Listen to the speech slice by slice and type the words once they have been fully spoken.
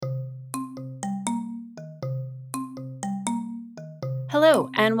Hello,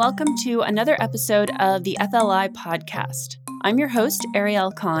 and welcome to another episode of the FLI podcast. I'm your host,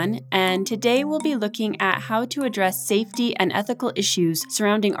 Ariel Khan, and today we'll be looking at how to address safety and ethical issues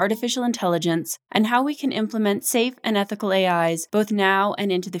surrounding artificial intelligence and how we can implement safe and ethical AIs both now and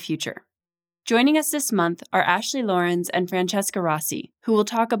into the future. Joining us this month are Ashley Lorenz and Francesca Rossi, who will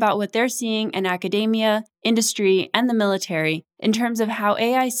talk about what they're seeing in academia, industry, and the military in terms of how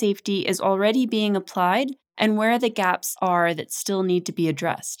AI safety is already being applied and where the gaps are that still need to be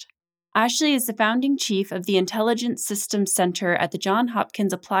addressed. Ashley is the founding chief of the Intelligence Systems Center at the Johns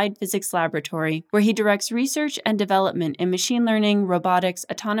Hopkins Applied Physics Laboratory, where he directs research and development in machine learning, robotics,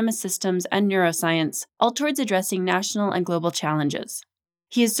 autonomous systems, and neuroscience, all towards addressing national and global challenges.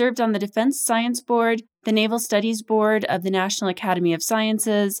 He has served on the Defense Science Board, the Naval Studies Board of the National Academy of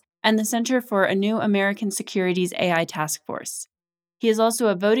Sciences, and the Center for a New American Securities AI Task Force. He is also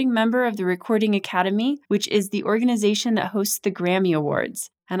a voting member of the Recording Academy, which is the organization that hosts the Grammy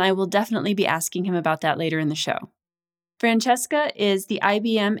Awards, and I will definitely be asking him about that later in the show. Francesca is the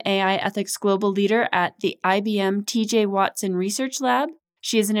IBM AI Ethics Global Leader at the IBM TJ Watson Research Lab.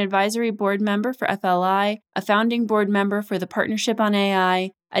 She is an advisory board member for FLI, a founding board member for the Partnership on AI,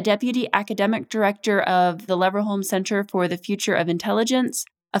 a deputy academic director of the Leverhulme Center for the Future of Intelligence,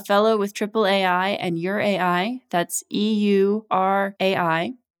 a fellow with AAAI and EURAI, that's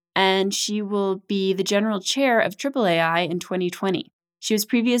EURAI, and she will be the general chair of AAAI in 2020. She was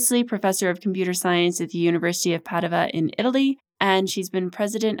previously professor of computer science at the University of Padova in Italy, and she's been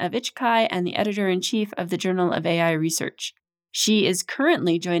president of ICHCAI and the editor-in-chief of the Journal of AI Research. She is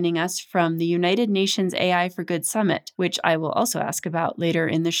currently joining us from the United Nations AI for Good Summit, which I will also ask about later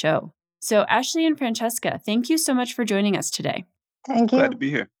in the show. So Ashley and Francesca, thank you so much for joining us today. Thank you. Glad to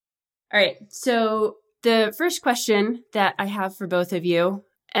be here. All right. So the first question that I have for both of you,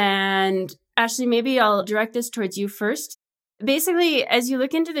 and Ashley, maybe I'll direct this towards you first. Basically, as you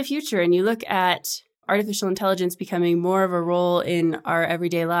look into the future and you look at artificial intelligence becoming more of a role in our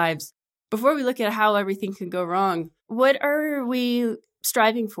everyday lives, before we look at how everything can go wrong, what are we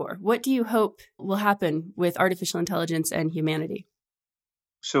striving for? What do you hope will happen with artificial intelligence and humanity?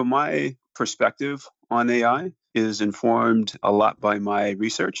 So my perspective on AI is informed a lot by my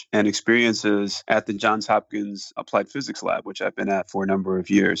research and experiences at the Johns Hopkins Applied Physics Lab, which I've been at for a number of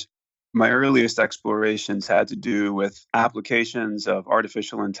years. My earliest explorations had to do with applications of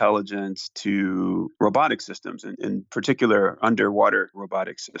artificial intelligence to robotic systems, in particular underwater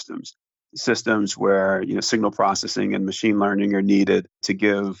robotic systems where signal processing and machine learning are needed to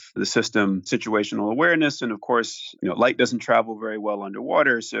give the system situational awareness. And of course, light doesn't travel very well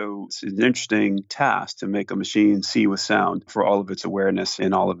underwater, so it's an interesting task to make a machine see with sound for all of its awareness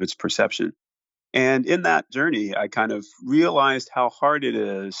and all of its perception. And in that journey, I kind of realized how hard it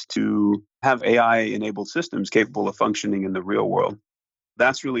is to have AI-enabled systems capable of functioning in the real world.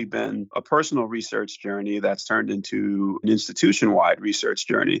 That's really been a personal research journey that's turned into an institution-wide research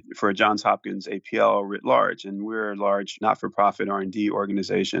journey for Johns Hopkins APL writ large. And we're a large not-for-profit R&D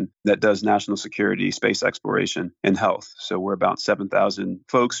organization that does national security, space exploration, and health. So we're about 7,000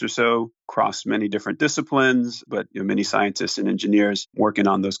 folks or so across many different disciplines, but many scientists and engineers working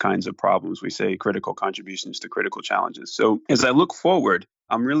on those kinds of problems. We say critical contributions to critical challenges. So as I look forward,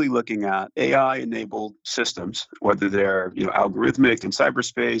 I'm really looking at AI-enabled systems, whether they're algorithmic in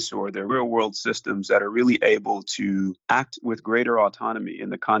cyberspace or they're real-world systems that are really able to act with greater autonomy in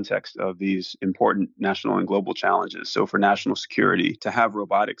the context of these important national and global challenges. So for national security, to have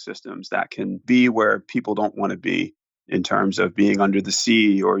robotic systems that can be where people don't want to be in terms of being under the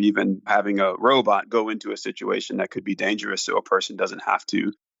sea or even having a robot go into a situation that could be dangerous so a person doesn't have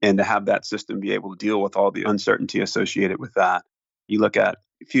to, and to have that system be able to deal with all the uncertainty associated with that. You look at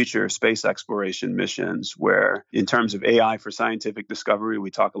future space exploration missions where, in terms of AI for scientific discovery,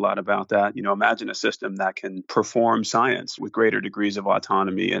 we talk a lot about that. Imagine a system that can perform science with greater degrees of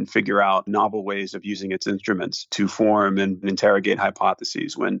autonomy and figure out novel ways of using its instruments to form and interrogate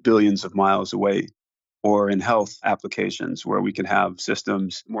hypotheses when billions of miles away. Or in health applications where we can have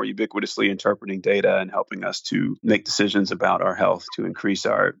systems more ubiquitously interpreting data and helping us to make decisions about our health to increase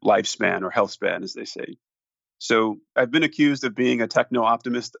our lifespan or health span, as they say. So I've been accused of being a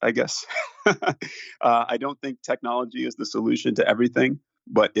techno-optimist, I guess. I don't think technology is the solution to everything,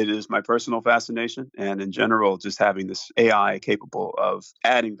 but it is my personal fascination. And in general, just having this AI capable of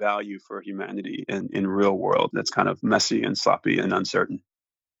adding value for humanity in real world that's kind of messy and sloppy and uncertain.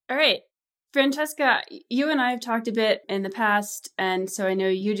 All right. Francesca, you and I have talked a bit in the past, and so I know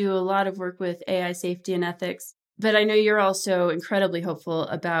you do a lot of work with AI safety and ethics, but I know you're also incredibly hopeful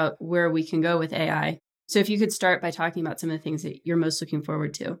about where we can go with AI. So if you could start by talking about some of the things that you're most looking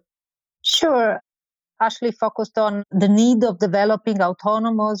forward to. Sure. actually focused on the need of developing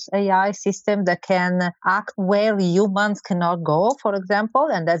autonomous AI systems that can act where humans cannot go, for example,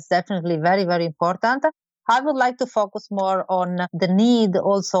 and that's definitely very, very important. I would like to focus more on the need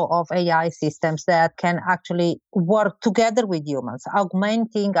also of AI systems that can actually work together with humans,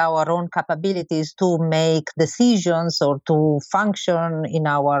 augmenting our own capabilities to make decisions or to function in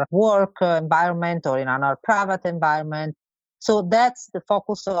our work environment or in our private environment. So that's the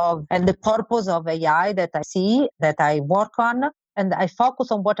focus of and the purpose of AI that I see, that I work on. And I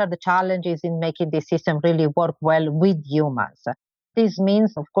focus on what are the challenges in making this system really work well with humans. This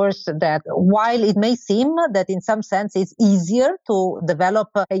means, of course, that while it may seem that in some sense it's easier to develop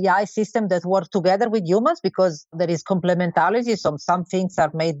AI systems that work together with humans because there is complementarity. So some things are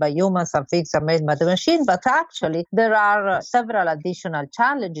made by humans, some things are made by the machine, but actually there are several additional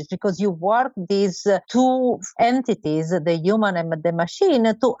challenges because you work these two entities, the human and the machine,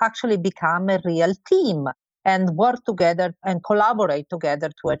 to actually become a real team and work together and collaborate together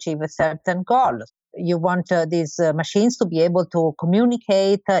to achieve a certain goal. You want these machines to be able to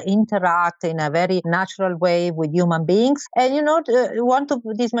communicate, interact in a very natural way with human beings. And, you want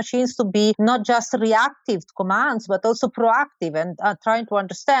these machines to be not just reactive to commands, but also proactive and trying to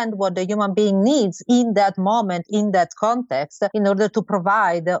understand what the human being needs in that moment, in that context, in order to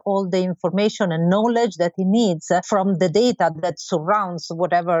provide all the information and knowledge that he needs from the data that surrounds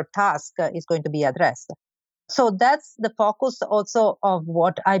whatever task is going to be addressed. So that's the focus also of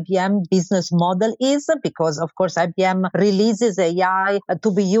what IBM business model is, because of course IBM releases AI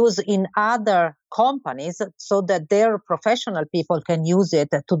to be used in other companies so that their professional people can use it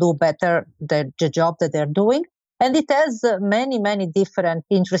to do better the job that they're doing. And it has many, many different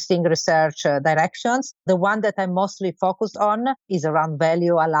interesting research directions. The one that I'm mostly focused on is around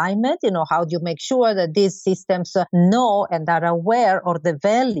value alignment. How do you make sure that these systems know and are aware of the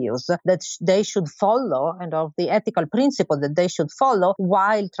values that they should follow and of the ethical principle that they should follow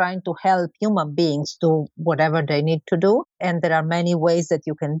while trying to help human beings do whatever they need to do. And there are many ways that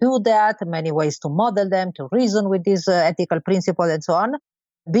you can do that, many ways to model them, to reason with these ethical principles and so on.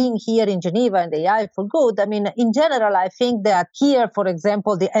 Being here in Geneva and AI for Good, in general, I think that here, for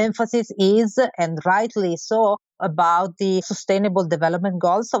example, the emphasis is, and rightly so, about the Sustainable Development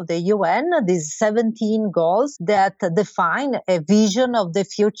Goals of the UN, these 17 goals that define a vision of the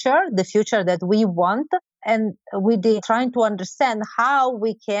future that we want. And we're trying to understand how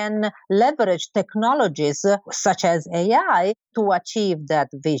we can leverage technologies such as AI to achieve that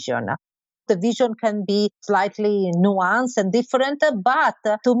vision. The vision can be slightly nuanced and different, but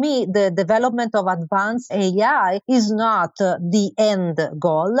to me, the development of advanced AI is not the end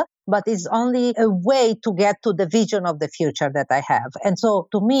goal, but is only a way to get to the vision of the future that I have. And so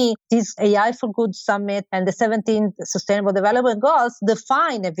to me, this AI for Good Summit and the 17 Sustainable Development Goals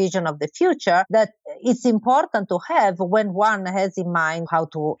define a vision of the future that it's important to have when one has in mind how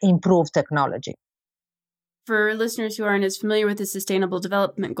to improve technology. For listeners who aren't as familiar with the Sustainable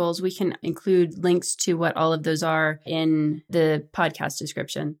Development Goals, we can include links to what all of those are in the podcast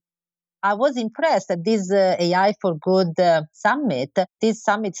description. I was impressed at this AI for Good summit. This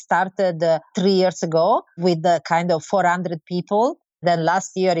summit started 3 years ago with kind of 400 people. Then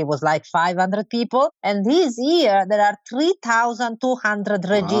last year it was like 500 people. And this year there are 3,200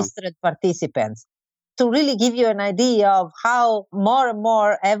 registered participants. To really give you an idea of how more and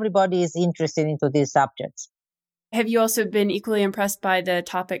more everybody is interested into these subjects. Have you also been equally impressed by the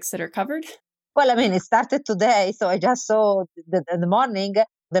topics that are covered? Well, it started today, so I just saw the morning.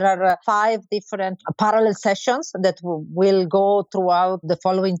 There are 5 different parallel sessions that will go throughout the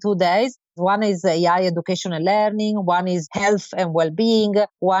following 2 days. One is AI education and learning. One is health and well-being.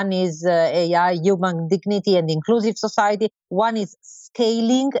 One is AI human dignity and inclusive society. One is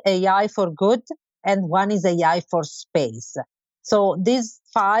scaling AI for good. And one is AI for space. So these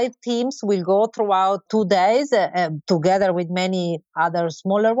 5 teams will go throughout 2 days together with many other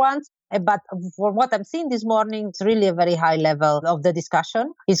smaller ones. But for what I'm seeing this morning, it's really a very high level of the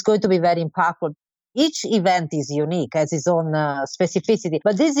discussion. It's going to be very impactful. Each event is unique, has its own specificity.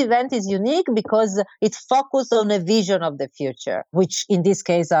 But this event is unique because it's focused on a vision of the future, which in this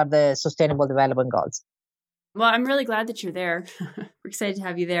case are the Sustainable Development Goals. Well, I'm really glad that you're there. We're excited to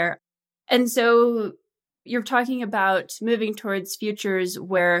have you there. And so you're talking about moving towards futures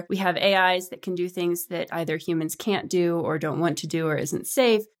where we have AIs that can do things that either humans can't do or don't want to do or isn't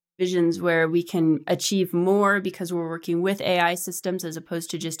safe. Visions where we can achieve more because we're working with AI systems as opposed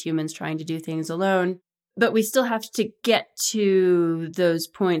to just humans trying to do things alone. But we still have to get to those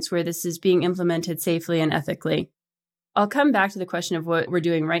points where this is being implemented safely and ethically. I'll come back to the question of what we're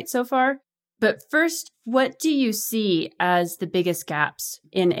doing right so far. But first, what do you see as the biggest gaps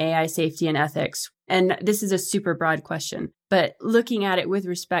in AI safety and ethics? And this is a super broad question, but looking at it with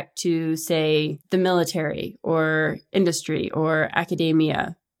respect to, say, the military or industry or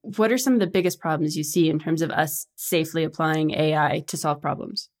academia, what are some of the biggest problems you see in terms of us safely applying AI to solve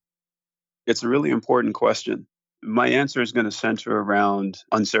problems? It's a really important question. My answer is going to center around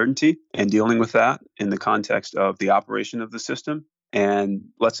uncertainty and dealing with that in the context of the operation of the system and,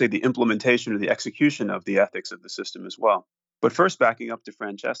 let's say, the implementation or the execution of the ethics of the system as well. But first, backing up to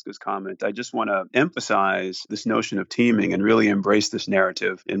Francesca's comment, I just want to emphasize this notion of teaming and really embrace this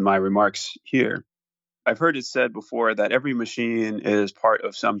narrative in my remarks here. I've heard it said before that every machine is part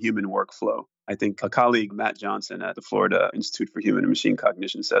of some human workflow. I think a colleague, Matt Johnson at the Florida Institute for Human and Machine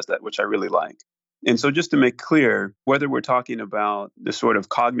Cognition, says that, which I really like. And so, just to make clear, whether we're talking about the sort of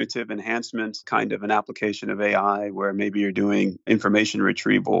cognitive enhancement kind of an application of AI, where maybe you're doing information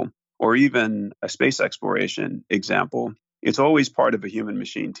retrieval, or even a space exploration example, it's always part of a human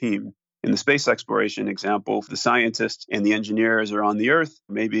machine team. In the space exploration example, the scientists and the engineers are on the Earth,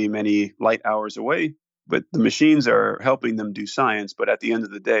 maybe many light hours away, but the machines are helping them do science. But at the end of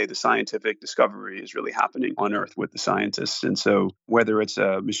the day, the scientific discovery is really happening on Earth with the scientists. And so whether it's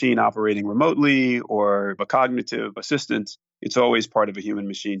a machine operating remotely or a cognitive assistant, it's always part of a human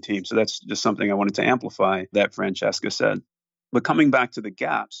machine team. So that's just something I wanted to amplify that Francesca said. But coming back to the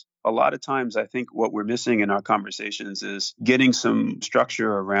gaps, a lot of times I think what we're missing in our conversations is getting some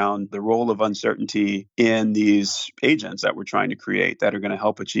structure around the role of uncertainty in these agents that we're trying to create that are going to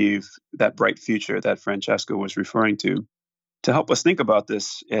help achieve that bright future that Francesca was referring to. To help us think about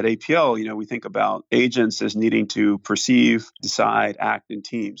this at APL, we think about agents as needing to perceive, decide, act in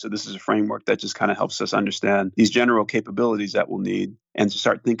teams. So this is a framework that just kind of helps us understand these general capabilities that we'll need and to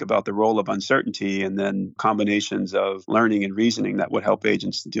start think about the role of uncertainty and then combinations of learning and reasoning that would help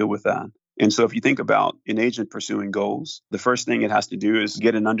agents to deal with that. And so if you think about an agent pursuing goals, the first thing it has to do is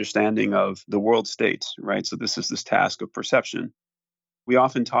get an understanding of the world state, right? So this is this task of perception. We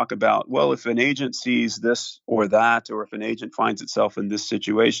often talk about, well, if an agent sees this or that, or if an agent finds itself in this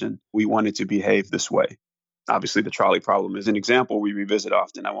situation, we want it to behave this way. Obviously, the trolley problem is an example we revisit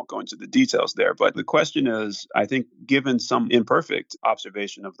often. I won't go into the details there. But the question is, I think, given some imperfect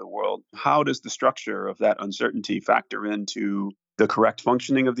observation of the world, how does the structure of that uncertainty factor into the correct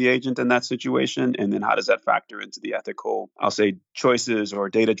functioning of the agent in that situation? And then how does that factor into the ethical, I'll say, choices or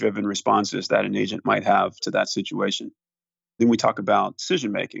data-driven responses that an agent might have to that situation? Then we talk about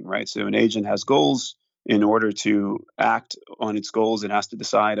decision making, right? So an agent has goals. In order to act on its goals, it has to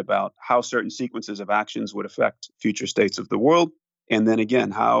decide about how certain sequences of actions would affect future states of the world. And then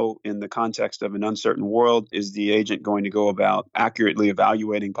again, how in the context of an uncertain world is the agent going to go about accurately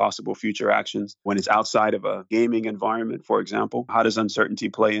evaluating possible future actions when it's outside of a gaming environment, for example? How does uncertainty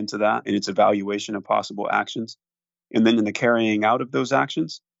play into that in its evaluation of possible actions? And then in the carrying out of those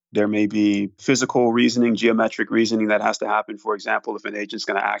actions, there may be physical reasoning, geometric reasoning that has to happen. For example, if an agent's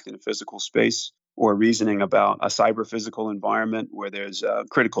going to act in a physical space, or reasoning about a cyber physical environment where there's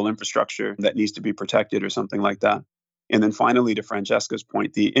critical infrastructure that needs to be protected or something like that. And then finally, to Francesca's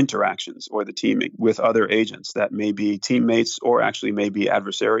point, the interactions or the teaming with other agents that may be teammates or actually may be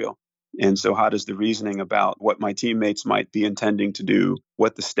adversarial. And so how does the reasoning about what my teammates might be intending to do,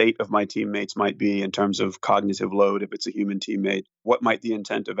 what the state of my teammates might be in terms of cognitive load if it's a human teammate, what might the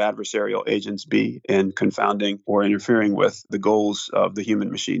intent of adversarial agents be in confounding or interfering with the goals of the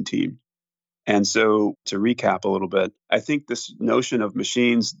human-machine team? And so to recap a little bit, I think this notion of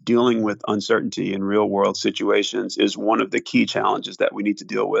machines dealing with uncertainty in real world situations is one of the key challenges that we need to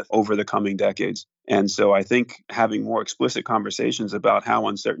deal with over the coming decades. And so I think having more explicit conversations about how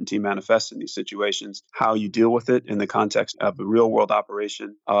uncertainty manifests in these situations, how you deal with it in the context of a real world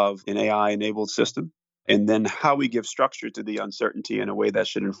operation of an AI enabled system, and then how we give structure to the uncertainty in a way that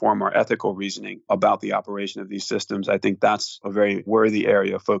should inform our ethical reasoning about the operation of these systems. I think that's a very worthy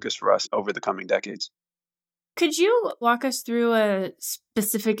area of focus for us over the coming decades. Could you walk us through a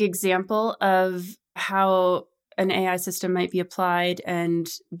specific example of how an AI system might be applied and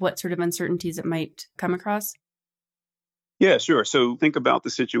what sort of uncertainties it might come across? Yeah, sure. So think about the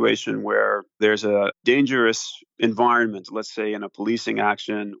situation where there's a dangerous environment, let's say in a policing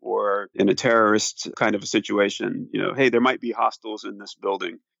action or in a terrorist kind of a situation. Hey, there might be hostiles in this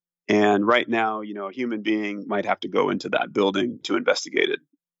building. And right now, a human being might have to go into that building to investigate it.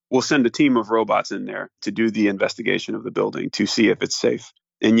 We'll send a team of robots in there to do the investigation of the building to see if it's safe.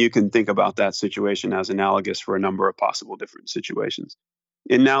 And you can think about that situation as analogous for a number of possible different situations.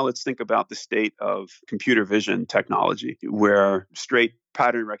 And now let's think about the state of computer vision technology, where straight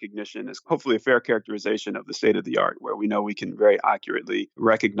pattern recognition is hopefully a fair characterization of the state of the art, where we know we can very accurately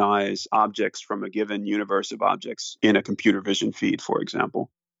recognize objects from a given universe of objects in a computer vision feed, for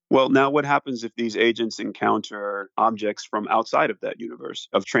example. Well, now what happens if these agents encounter objects from outside of that universe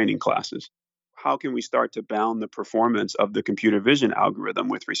of training classes? How can we start to bound the performance of the computer vision algorithm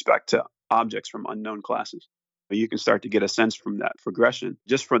with respect to objects from unknown classes? You can start to get a sense from that progression,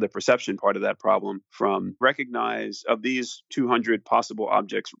 just for the perception part of that problem, from recognize of these 200 possible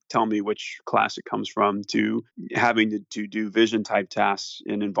objects, tell me which class it comes from, to having to do vision type tasks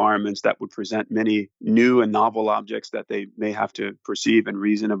in environments that would present many new and novel objects that they may have to perceive and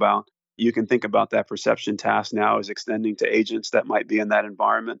reason about. You can think about that perception task now as extending to agents that might be in that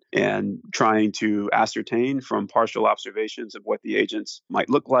environment and trying to ascertain from partial observations of what the agents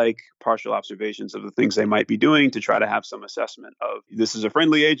might look like, partial observations of the things they might be doing, to try to have some assessment of this is a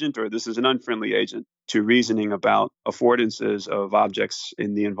friendly agent or this is an unfriendly agent, to reasoning about affordances of objects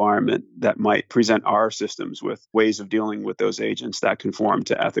in the environment that might present our systems with ways of dealing with those agents that conform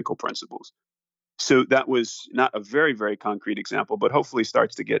to ethical principles. So that was not a very, very concrete example, but hopefully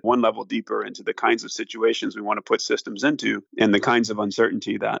starts to get one level deeper into the kinds of situations we want to put systems into and the kinds of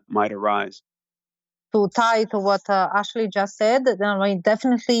uncertainty that might arise. To tie to what Ashley just said, we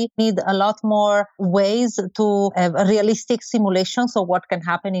definitely need a lot more ways to have realistic simulations of what can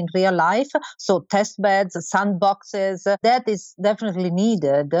happen in real life. So test beds, sandboxes, that is definitely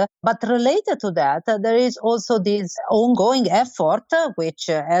needed. But related to that, there is also this ongoing effort, which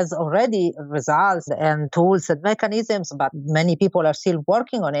has already results and tools and mechanisms, but many people are still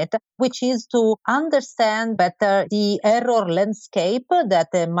working on it, which is to understand better the error landscape that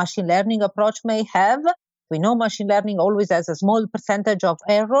a machine learning approach may have. We know machine learning always has a small percentage of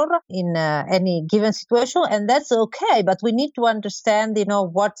error in any given situation, and that's okay. But we need to understand,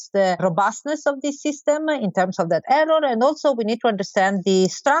 what's the robustness of this system in terms of that error, and also we need to understand the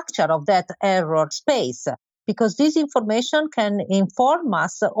structure of that error space, because this information can inform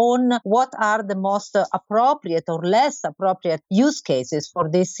us on what are the most appropriate or less appropriate use cases for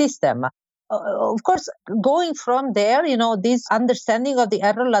this system. Of course, going from there, this understanding of the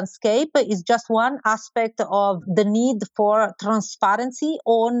error landscape is just one aspect of the need for transparency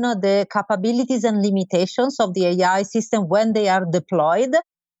on the capabilities and limitations of the AI system when they are deployed.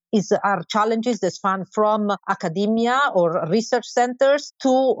 Are challenges that span from academia or research centers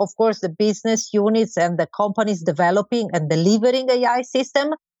to, of course, the business units and the companies developing and delivering AI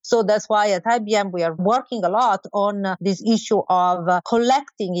system. So that's why at IBM we are working a lot on this issue of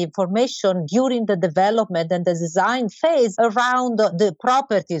collecting information during the development and the design phase around the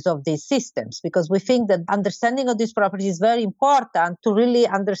properties of these systems, because we think that understanding of these properties is very important to really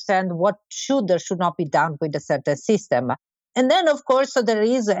understand what should or should not be done with a certain system. And then, of course, there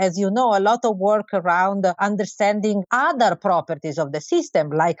is, as you know, a lot of work around understanding other properties of the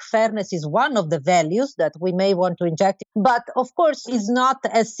system, like fairness is one of the values that we may want to inject. But, of course, it's not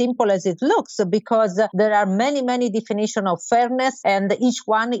as simple as it looks, because there are many, many definitions of fairness, and each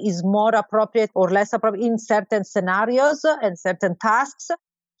one is more appropriate or less appropriate in certain scenarios and certain tasks.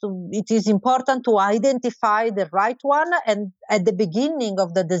 So it is important to identify the right one and at the beginning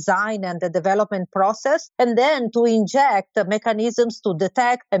of the design and the development process, and then to inject mechanisms to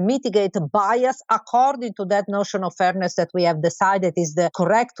detect and mitigate bias according to that notion of fairness that we have decided is the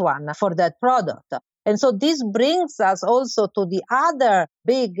correct one for that product. And so this brings us also to the other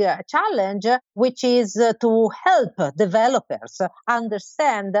big challenge, which is to help developers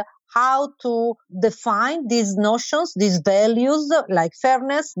understand how to define these notions, these values like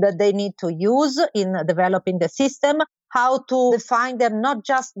fairness that they need to use in developing the system, how to define them not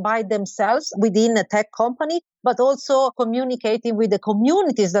just by themselves within a tech company, but also communicating with the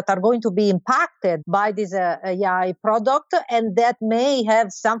communities that are going to be impacted by this AI product, and that may have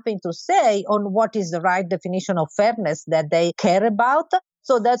something to say on what is the right definition of fairness that they care about.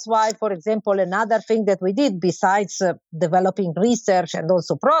 So that's why, for example, another thing that we did besides developing research and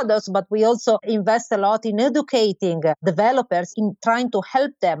also products, but we also invest a lot in educating developers, in trying to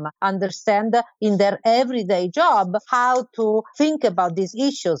help them understand in their everyday job how to think about these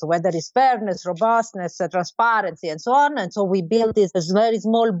issues, whether it's fairness, robustness, transparency, and so on. And so we built this very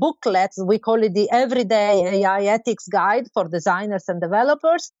small booklet. We call it the Everyday AI Ethics Guide for designers and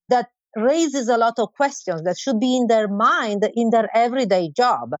developers, that raises a lot of questions that should be in their mind in their everyday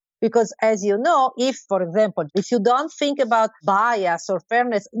job. Because as you know, if, for example, if you don't think about bias or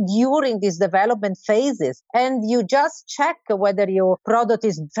fairness during these development phases, and you just check whether your product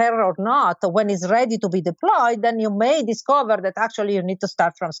is fair or not when it's ready to be deployed, then you may discover that actually you need to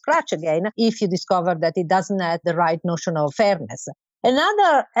start from scratch again if you discover that it doesn't have the right notion of fairness.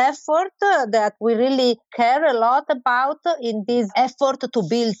 Another effort that we really care a lot about in this effort to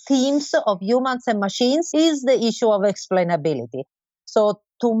build teams of humans and machines is the issue of explainability. So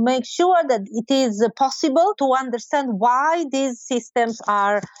to make sure that it is possible to understand why these systems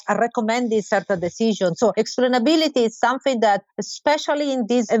are recommending certain decisions. So explainability is something that, especially in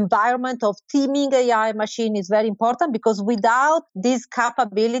this environment of teaming AI machine, is very important, because without this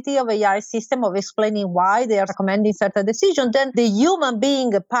capability of AI system of explaining why they are recommending certain decisions, then the human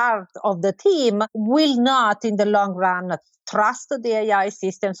being a part of the team will not in the long run trust the AI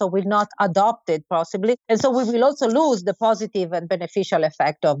system, so will not adopt it possibly. And so we will also lose the positive and beneficial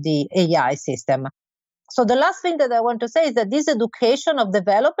effect of the AI system. So the last thing that I want to say is that this education of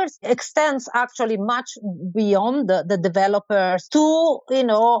developers extends actually much beyond the developers to,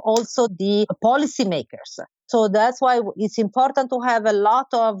 also the policymakers. So that's why it's important to have a lot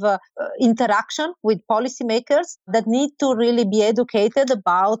of interaction with policymakers that need to really be educated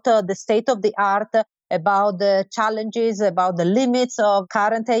about the state of the art, about the challenges, about the limits of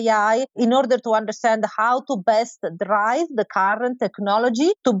current AI, in order to understand how to best drive the current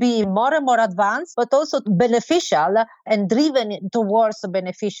technology to be more and more advanced, but also beneficial and driven towards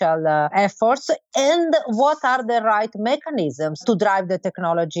beneficial efforts, and what are the right mechanisms to drive the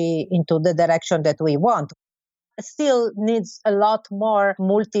technology into the direction that we want. Still needs a lot more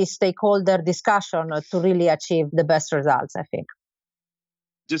multi-stakeholder discussion to really achieve the best results, I think.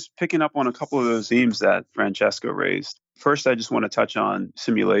 Just picking up on a couple of those themes that Francesco raised. First, I just want to touch on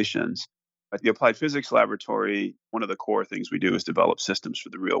simulations. At the Applied Physics Laboratory, one of the core things we do is develop systems for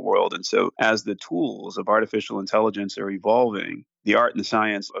the real world. And so as the tools of artificial intelligence are evolving, the art and the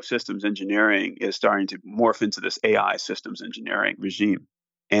science of systems engineering is starting to morph into this AI systems engineering regime.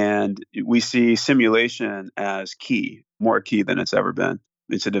 And we see simulation as key, more key than it's ever been,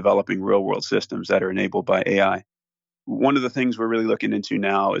 into developing real world systems that are enabled by AI. One of the things we're really looking into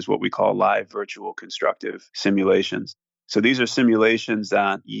now is what we call live virtual constructive simulations. So these are simulations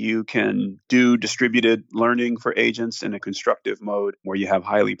that you can do distributed learning for agents in a constructive mode where you have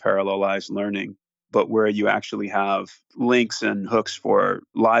highly parallelized learning, but where you actually have links and hooks for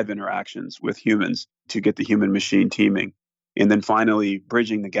live interactions with humans to get the human machine teaming. And then finally,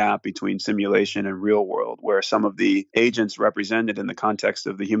 bridging the gap between simulation and real world, where some of the agents represented in the context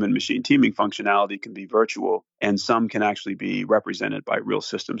of the human machine teaming functionality can be virtual, and some can actually be represented by real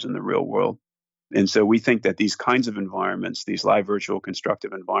systems in the real world. And so we think that these kinds of environments, these live virtual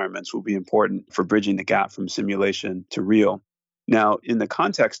constructive environments, will be important for bridging the gap from simulation to real. Now, in the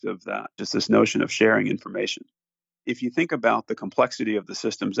context of that, just this notion of sharing information, if you think about the complexity of the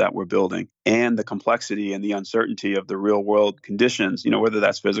systems that we're building and the complexity and the uncertainty of the real world conditions, whether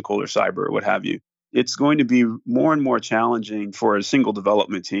that's physical or cyber or what have you, it's going to be more and more challenging for a single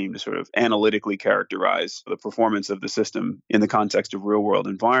development team to sort of analytically characterize the performance of the system in the context of real world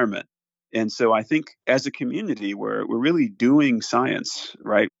environment. And so I think as a community, we're really doing science,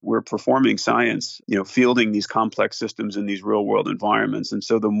 right? We're performing science, fielding these complex systems in these real world environments. And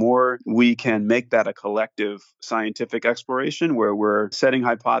so the more we can make that a collective scientific exploration where we're setting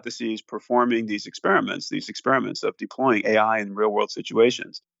hypotheses, performing these experiments of deploying AI in real world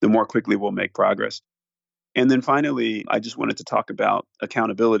situations, the more quickly we'll make progress. And then finally, I just wanted to talk about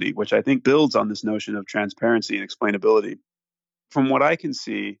accountability, which I think builds on this notion of transparency and explainability. From what I can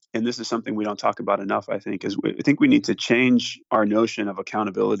see, and this is something we don't talk about enough, I think we need to change our notion of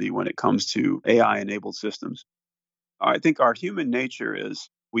accountability when it comes to AI-enabled systems. I think our human nature is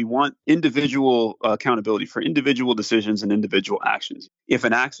we want individual accountability for individual decisions and individual actions. If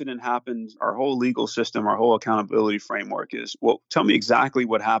an accident happens, our whole legal system, our whole accountability framework is, well, tell me exactly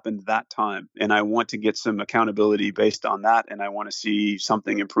what happened that time. And I want to get some accountability based on that. And I want to see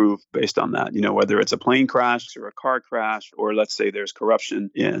something improve based on that. Whether it's a plane crash or a car crash, or let's say there's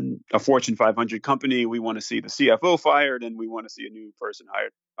corruption in a Fortune 500 company, we want to see the CFO fired and we want to see a new person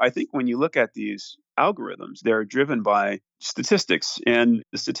hired. I think when you look at these algorithms, they're driven by statistics, and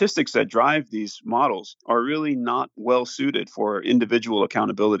the statistics that drive these models are really not well suited for individual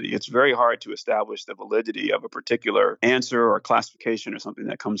accountability. It's very hard to establish the validity of a particular answer or classification or something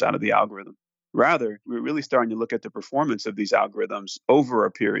that comes out of the algorithm. Rather, we're really starting to look at the performance of these algorithms over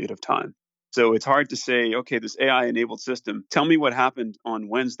a period of time. So it's hard to say, okay, this AI-enabled system, tell me what happened on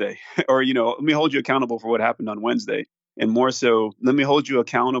Wednesday, or, let me hold you accountable for what happened on Wednesday. And more so, let me hold you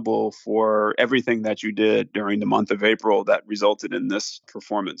accountable for everything that you did during the month of April that resulted in this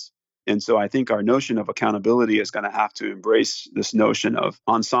performance. And so I think our notion of accountability is going to have to embrace this notion of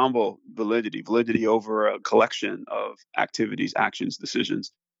ensemble validity over a collection of activities, actions,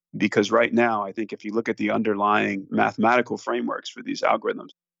 decisions. Because right now, I think if you look at the underlying mathematical frameworks for these algorithms,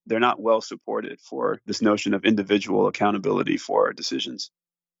 they're not well supported for this notion of individual accountability for decisions.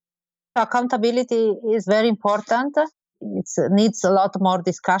 Accountability is very important. It needs a lot more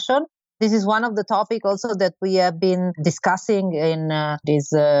discussion. This is one of the topics also that we have been discussing in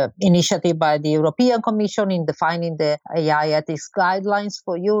this initiative by the European Commission in defining the AI ethics guidelines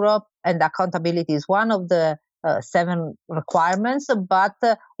for Europe. And accountability is one of the 7 requirements, but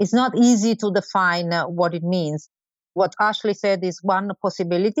it's not easy to define what it means. What Ashley said is one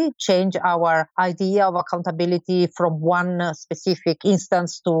possibility, change our idea of accountability from one specific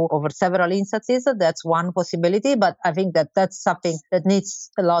instance to over several instances. That's one possibility, but I think that that's something that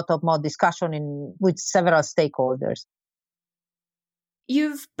needs a lot of more discussion with several stakeholders.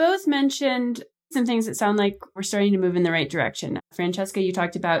 You've both mentioned some things that sound like we're starting to move in the right direction. Francesca, you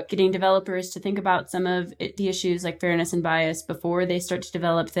talked about getting developers to think about some of the issues like fairness and bias before they start to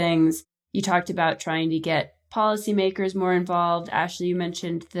develop things. You talked about trying to get policymakers more involved. Ashley, you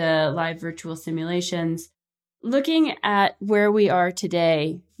mentioned the live virtual simulations. Looking at where we are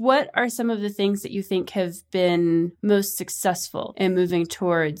today, what are some of the things that you think have been most successful in moving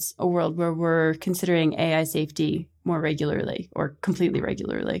towards a world where we're considering AI safety more regularly or completely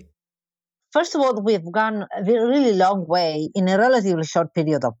regularly? First of all, we've gone a really long way in a relatively short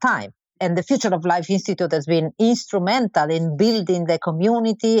period of time. And the Future of Life Institute has been instrumental in building the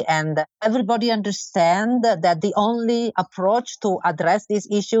community, and everybody understands that the only approach to address this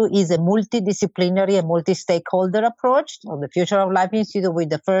issue is a multidisciplinary and multi-stakeholder approach. So the Future of Life Institute, with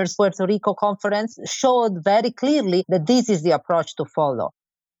the first Puerto Rico conference, showed very clearly that this is the approach to follow.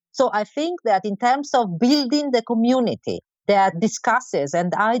 So I think that in terms of building the community that discusses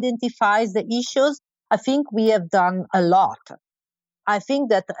and identifies the issues, I think we have done a lot. I think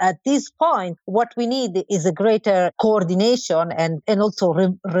that at this point, what we need is a greater coordination and also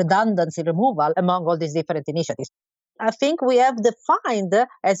redundancy removal among all these different initiatives. I think we have defined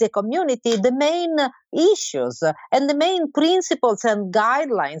as a community the main issues and the main principles and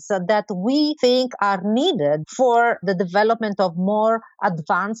guidelines that we think are needed for the development of more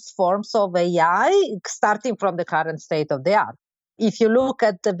advanced forms of AI, starting from the current state of the art. If you look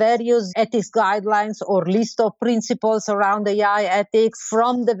at the various ethics guidelines or list of principles around AI ethics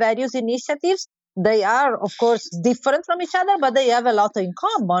from the various initiatives, they are, of course, different from each other, but they have a lot in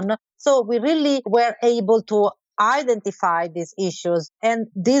common. So we really were able to identify these issues. And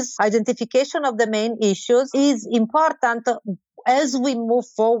this identification of the main issues is important as we move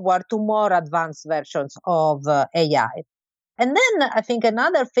forward to more advanced versions of AI. And then I think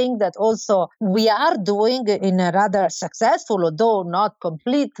another thing that also we are doing in a rather successful, although not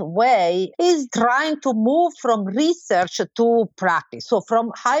complete way, is trying to move from research to practice. So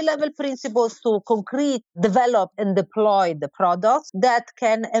from high-level principles to concrete, develop and deploy the products that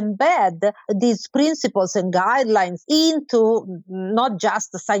can embed these principles and guidelines into not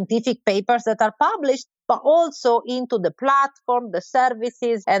just the scientific papers that are published, but also into the platform, the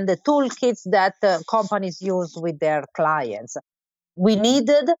services, and the toolkits that companies use with their clients. We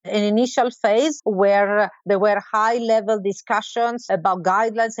needed an initial phase where there were high-level discussions about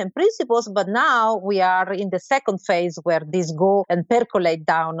guidelines and principles, but now we are in the second phase where these go and percolate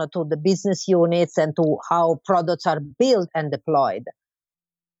down to the business units and to how products are built and deployed.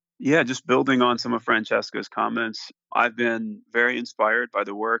 Yeah, just building on some of Francesca's comments, I've been very inspired by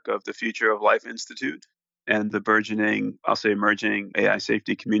the work of the Future of Life Institute and the burgeoning, I'll say emerging AI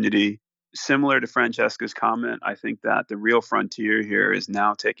safety community. Similar to Francesca's comment, I think that the real frontier here is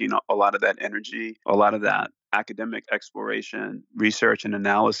now taking a lot of that energy, a lot of that academic exploration, research and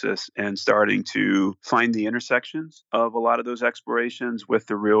analysis, and starting to find the intersections of a lot of those explorations with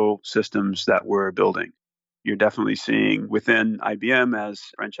the real systems that we're building. You're definitely seeing within IBM, as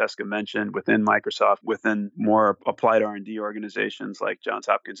Francesca mentioned, within Microsoft, within more applied R&D organizations like Johns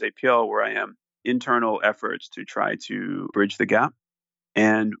Hopkins APL, where I am, internal efforts to try to bridge the gap.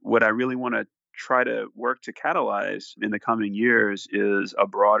 And what I really want to try to work to catalyze in the coming years is a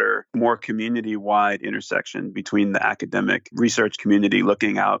broader, more community-wide intersection between the academic research community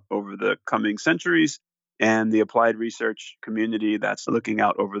looking out over the coming centuries and the applied research community that's looking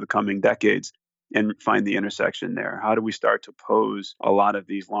out over the coming decades, and find the intersection there. How do we start to pose a lot of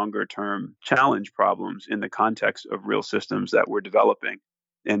these longer-term challenge problems in the context of real systems that we're developing?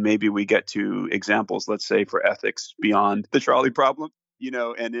 And maybe we get to examples, let's say, for ethics beyond the trolley problem,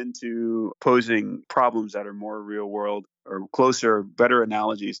 and into posing problems that are more real world or closer, better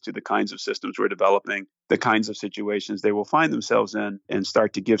analogies to the kinds of systems we're developing, the kinds of situations they will find themselves in, and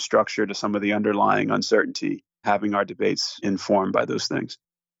start to give structure to some of the underlying uncertainty, having our debates informed by those things.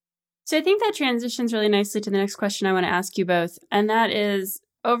 So I think that transitions really nicely to the next question I want to ask you both, and that is,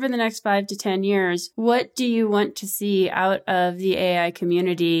 over the next 5 to 10 years, what do you want to see out of the AI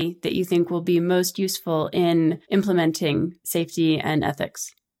community that you think will be most useful in implementing safety and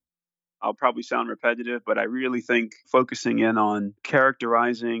ethics? I'll probably sound repetitive, but I really think focusing in on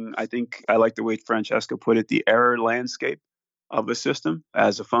characterizing, I think I like the way Francesca put it, the error landscape of a system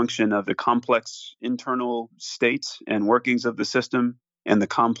as a function of the complex internal states and workings of the system and the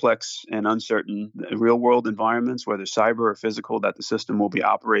complex and uncertain real world environments, whether cyber or physical, that the system will be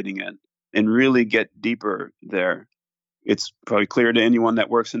operating in, and really get deeper there. It's probably clear to anyone that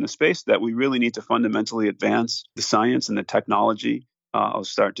works in the space that we really need to fundamentally advance the science and the technology. I'll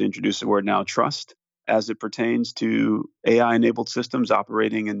start to introduce the word now, trust, as it pertains to AI-enabled systems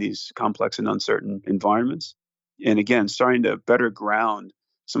operating in these complex and uncertain environments. And again, starting to better ground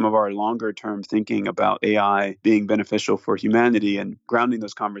some of our longer-term thinking about AI being beneficial for humanity and grounding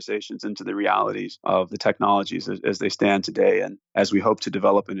those conversations into the realities of the technologies as they stand today and as we hope to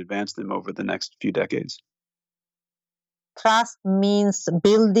develop and advance them over the next few decades. Trust means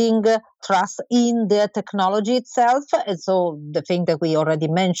building trust in the technology itself. And so the thing that we already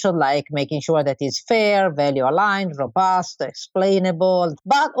mentioned, like making sure that it's fair, value aligned, robust, explainable,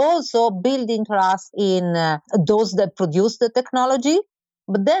 but also building trust in those that produce the technology.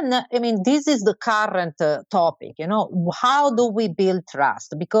 But then, this is the current topic, how do we build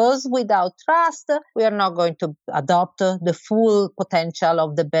trust? Because without trust, we are not going to adopt the full potential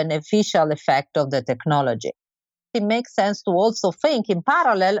of the beneficial effect of the technology. It makes sense to also think in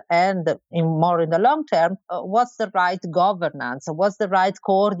parallel and more in the long term, what's the right governance? What's the right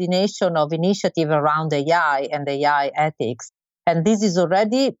coordination of initiative around AI and AI ethics? And this is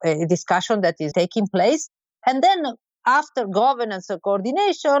already a discussion that is taking place. And then after governance and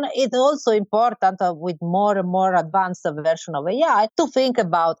coordination, it's also important with more and more advanced version of AI to think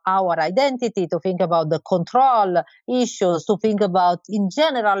about our identity, to think about the control issues, to think about in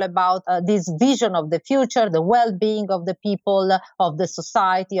general about this vision of the future, the well-being of the people, of the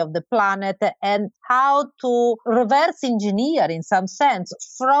society, of the planet, and how to reverse engineer in some sense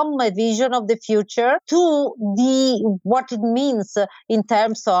from a vision of the future to what it means in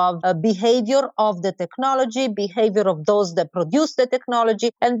terms of behavior of the technology, behavior of those that produce the technology,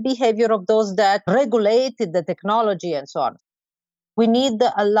 and behavior of those that regulated the technology and so on. We need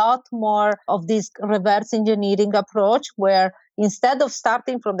a lot more of this reverse engineering approach where instead of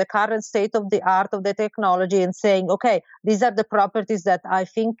starting from the current state of the art of the technology and saying, okay, these are the properties that I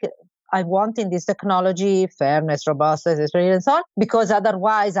think I want in this technology, fairness, robustness, and so on, because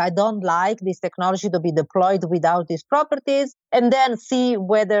otherwise I don't like this technology to be deployed without these properties, and then see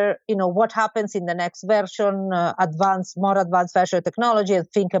whether, what happens in the next version, more advanced version of technology, and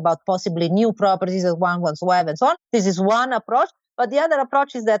think about possibly new properties that one wants to have and so on. This is one approach. But the other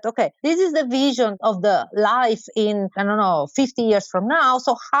approach is that, okay, this is the vision of the life in, 50 years from now.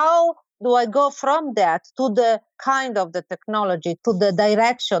 So how do I go from that to the kind of the technology, to the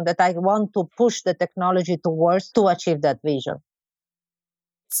direction that I want to push the technology towards to achieve that vision?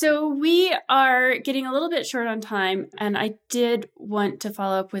 So we are getting a little bit short on time, and I did want to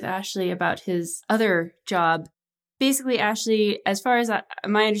follow up with Ashley about his other job. Basically, Ashley, as far as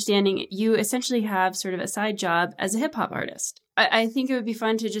my understanding, you essentially have sort of a side job as a hip hop artist. I think it would be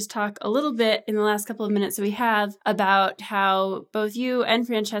fun to just talk a little bit in the last couple of minutes that we have about how both you and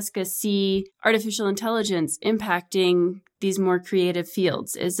Francesca see artificial intelligence impacting these more creative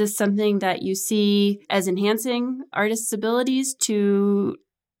fields. Is this something that you see as enhancing artists' abilities to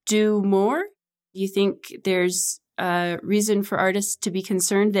do more? Do you think there's a reason for artists to be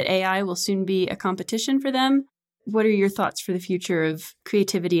concerned that AI will soon be a competition for them? What are your thoughts for the future of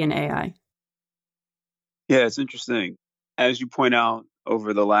creativity and AI? Yeah, it's interesting. As you point out,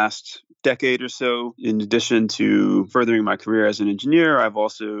 over the last decade or so, in addition to furthering my career as an engineer, I've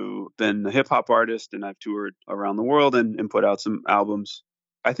also been a hip hop artist and I've toured around the world and put out some albums.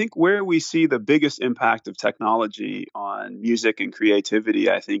 I think where we see the biggest impact of technology on music and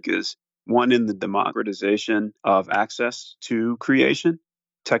creativity, I think, is one in the democratization of access to creation.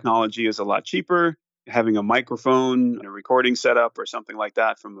 Technology is a lot cheaper. Having a microphone, a recording setup, or something like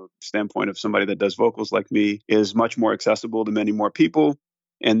that from the standpoint of somebody that does vocals like me is much more accessible to many more people.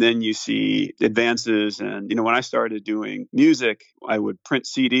 And then you see advances. And, when I started doing music, I would print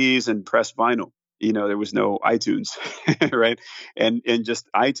CDs and press vinyl. There was no iTunes, right? And just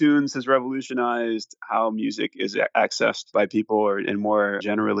iTunes has revolutionized how music is accessed by people, and more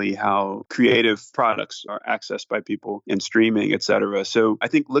generally, how creative products are accessed by people in streaming, et cetera. So I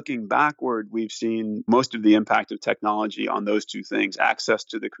think looking backward, we've seen most of the impact of technology on those two things, access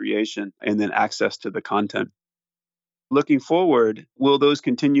to the creation and then access to the content. Looking forward, will those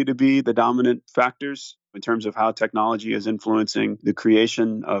continue to be the dominant factors in terms of how technology is influencing the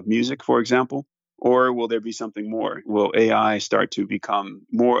creation of music, for example? Or will there be something more? Will AI start to become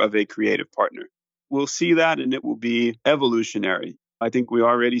more of a creative partner? We'll see that, and it will be evolutionary. I think we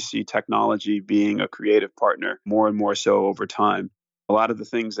already see technology being a creative partner more and more so over time. A lot of the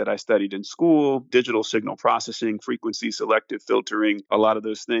things that I studied in school, digital signal processing, frequency selective filtering, a lot of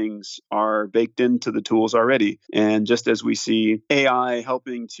those things are baked into the tools already. And just as we see AI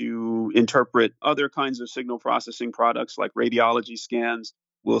helping to interpret other kinds of signal processing products like radiology scans,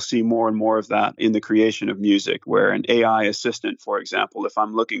 we'll see more and more of that in the creation of music, where an AI assistant, for example, if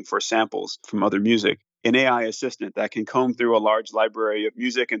I'm looking for samples from other music, an AI assistant that can comb through a large library of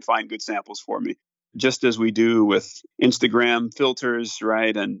music and find good samples for me. Just as we do with Instagram filters,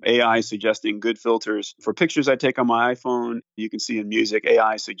 right? And AI suggesting good filters for pictures I take on my iPhone. You can see in music,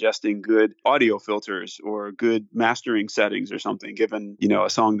 AI suggesting good audio filters or good mastering settings or something, given, a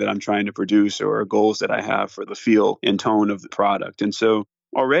song that I'm trying to produce or goals that I have for the feel and tone of the product. And so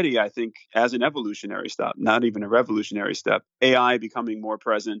already, I think, as an evolutionary step, not even a revolutionary step, AI becoming more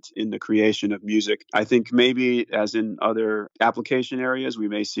present in the creation of music. I think maybe as in other application areas, we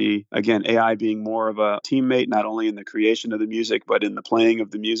may see, again, AI being more of a teammate, not only in the creation of the music, but in the playing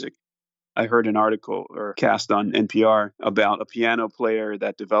of the music. I heard an article or cast on NPR about a piano player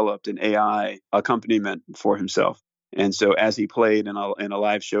that developed an AI accompaniment for himself. And so as he played in a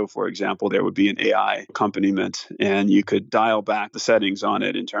live show, for example, there would be an AI accompaniment, and you could dial back the settings on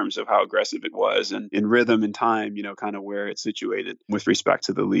it in terms of how aggressive it was and in rhythm and time, kind of where it's situated with respect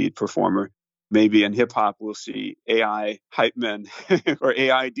to the lead performer. Maybe in hip hop, we'll see AI hype men or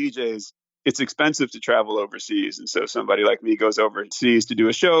AI DJs. It's expensive to travel overseas. And so somebody like me goes overseas to do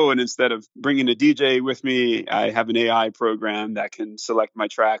a show. And instead of bringing a DJ with me, I have an AI program that can select my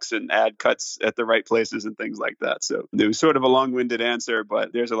tracks and add cuts at the right places and things like that. So it was sort of a long-winded answer,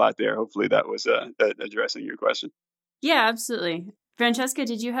 but there's a lot there. Hopefully that was addressing your question. Yeah, absolutely. Francesca,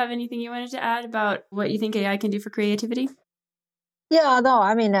 did you have anything you wanted to add about what you think AI can do for creativity? Yeah, no,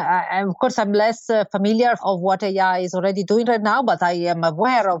 I mean, of course, I'm less familiar of what AI is already doing right now, but I am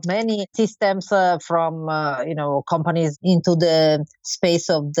aware of many systems from, companies into the space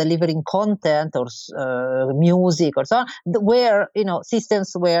of delivering content or music or so on, where,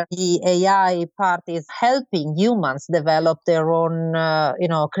 systems where the AI part is helping humans develop their own,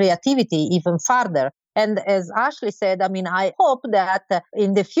 creativity even further. And as Ashley said, I mean, I hope that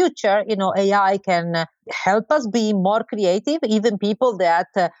in the future, AI can help us be more creative, even people that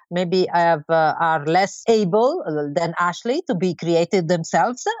maybe are less able than Ashley to be creative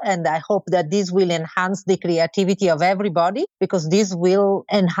themselves. And I hope that this will enhance the creativity of everybody, because this will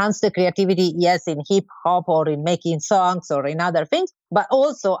enhance the creativity, yes, in hip hop or in making songs or in other things. But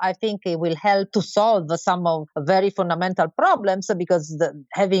also, I think it will help to solve some of very fundamental problems, because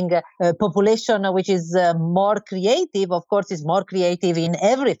having a population which is more creative, of course, is more creative in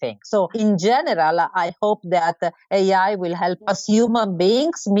everything. So in general, I hope that AI will help us human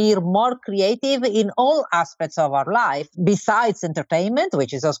beings be more creative in all aspects of our life, besides entertainment,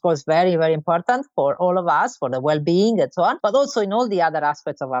 which is, of course, very, very important for all of us, for the well-being and so on, but also in all the other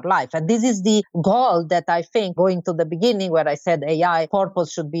aspects of our life. And this is the goal that I think, going to the beginning where I said AI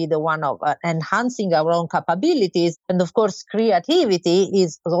purpose should be the one of enhancing our own capabilities. And of course, creativity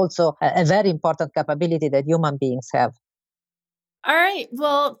is also a very important capability that human beings have. All right.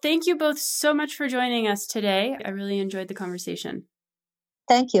 Well, thank you both so much for joining us today. I really enjoyed the conversation.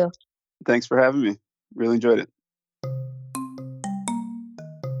 Thank you. Thanks for having me. Really enjoyed it.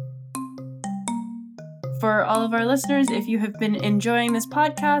 For all of our listeners, if you have been enjoying this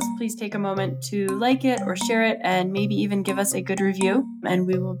podcast, please take a moment to like it or share it and maybe even give us a good review. And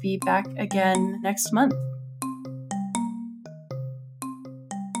we will be back again next month.